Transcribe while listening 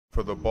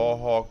For the Ball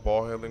Hawk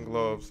ball handling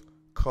gloves,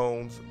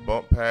 cones,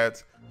 bump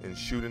pads, and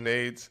shooting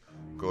aids,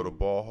 go to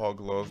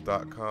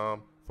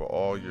ballhawkgloves.com for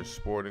all your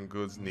sporting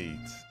goods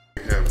needs.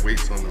 They have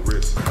weights on the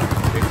wrist.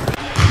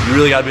 You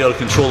really got to be able to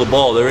control the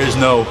ball. There is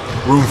no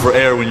room for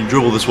error when you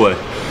dribble this way.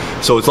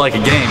 So it's like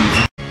a game.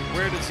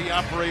 Where does he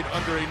operate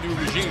under a new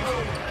regime?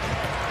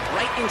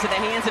 Right into the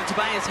hands of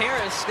Tobiasz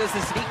Harris goes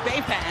the sneak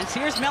bay pass.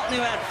 Here's Melton,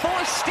 who had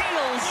 4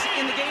 steals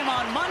in the game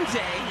on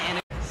Monday.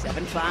 And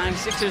 7-5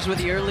 Sixers with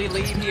the early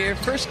lead here.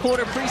 First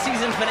quarter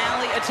preseason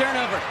finale, a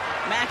turnover.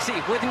 Maxey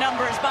with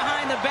numbers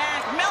behind the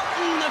back.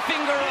 Melton, the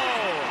finger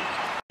roll.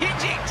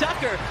 PG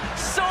Tucker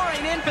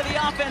soaring in for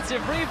the offensive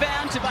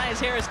rebound.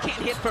 Tobiasz Harris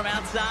can't hit from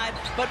outside,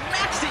 but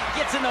Maxey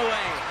gets in the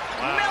way.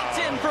 Wow.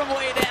 Melton from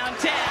way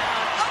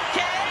downtown.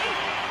 Okay.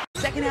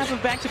 Second half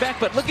of back-to-back,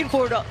 but looking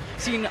forward to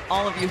seeing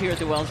all of you here at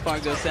the Wells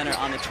Fargo Center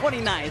on the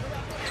 29th.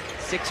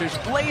 Sixers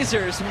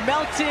Blazers,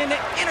 Melton,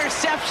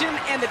 interception,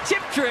 and the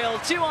tip trail,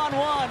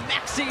 2-on-1.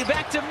 Maxey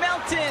back to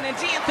Melton, and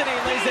D'Anthony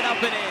lays it up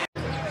and in.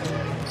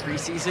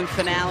 Preseason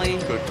finale,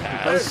 good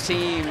pass. Both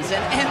teams,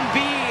 and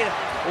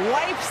Embiid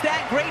wipes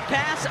that great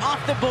pass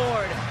off the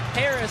board.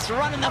 Harris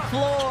running the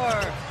floor,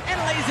 and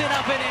lays it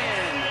up and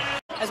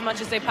in. As much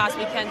as they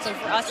possibly can. So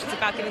for us, it's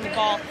about getting the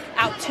ball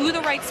out to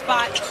the right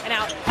spot and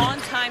out on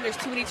time. There's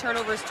too many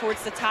turnovers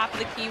towards the top of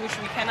the key, which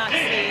we cannot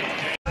see.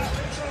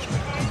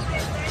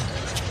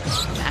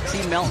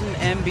 Maxey, Melton,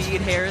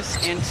 Embiid, Harris,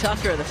 and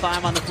Tucker, the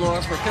 5 on the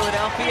floor for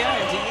Philadelphia.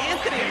 And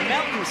D'Anthony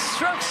Melton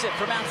strokes it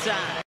from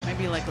outside.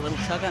 Maybe like a little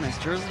tug on his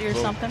jersey or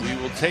something. We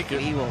will take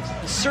it. We will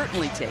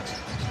certainly take it.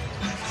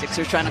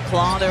 Sixers trying to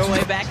claw their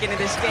way back into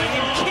this game.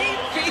 Keep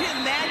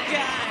beating that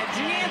guy.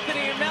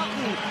 D'Anthony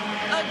Melton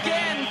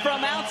again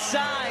from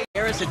outside.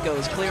 Harris it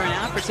goes, clearing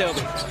out for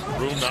Toby.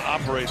 Room to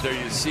operate there.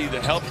 You see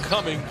the help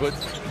coming, but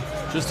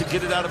just to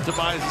get it out of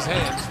Tobias'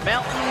 hands.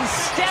 Melton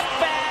step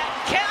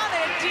back,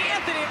 counted.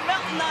 D'Anthony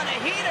Melton on a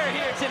heater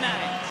here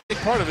tonight. I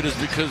think part of it is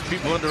because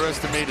people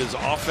underestimate his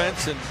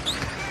offense, and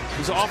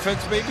his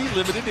offense may be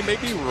limited, he may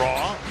be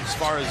raw as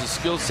far as his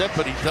skill set,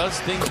 but he does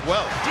things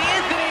well.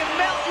 D'Anthony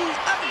Melton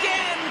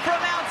again from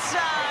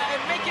outside,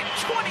 make it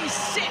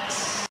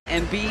 26.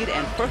 Embiid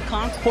and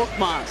Furkan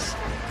Korkmaz,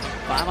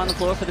 5 on the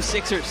floor for the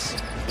Sixers.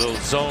 Little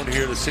zone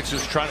here, the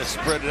Sixers trying to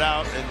spread it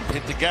out and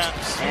hit the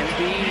gaps.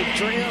 Embiid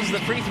drills the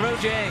free throw,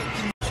 Jay.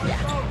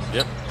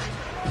 Yep.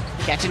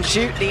 Catch and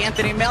shoot,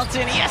 D'Anthony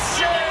Melton, yes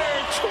sir!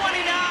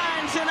 29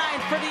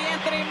 tonight for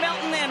D'Anthony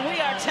Melton.